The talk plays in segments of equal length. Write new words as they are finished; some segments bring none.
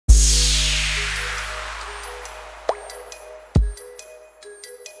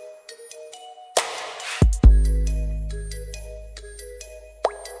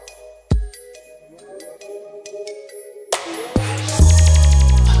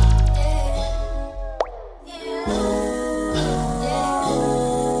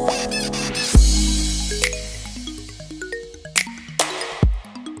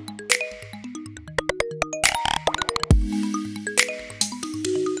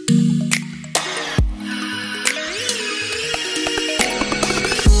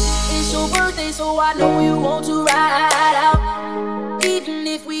so I know you want to ride out. Even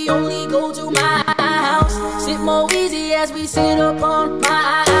if we only go to my house, sit more easy as we sit upon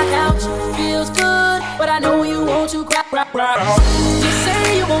my couch. Feels good, but I know you want to cry out. You say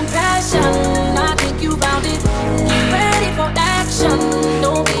you want passion, I think you found it. Get ready for action,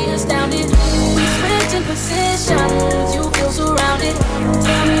 don't be astounded. We switch in positions, you feel surrounded.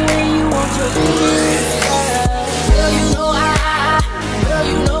 Tell me where you want your feelings. Girl, you know girl,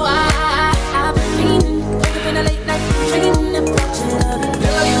 you know I've been fiending. Wake up in the late night, dreaming about your loving.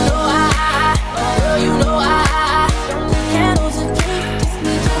 Girl, you know girl, you know don't need candles or cake, just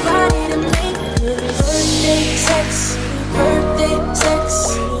need your body to make good. Birthday sex, birthday sex.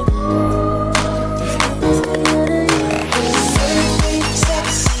 Birthday sex,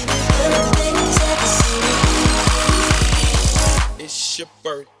 birthday sex. It's your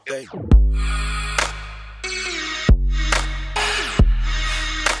birthday.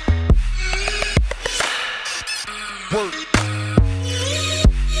 Work.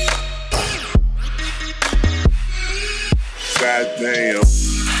 Goddamn.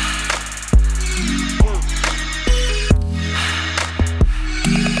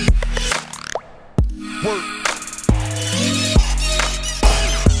 Work.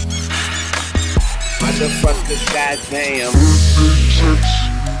 Motherfuckers, goddamn.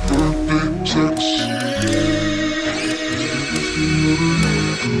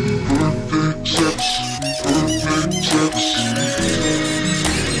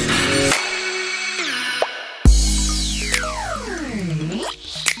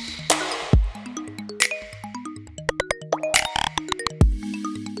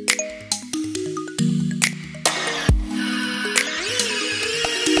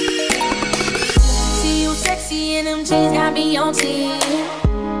 Sexy and them jeans got me on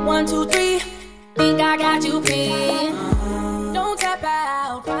 10. 1, 2, 3, think I got you pinned.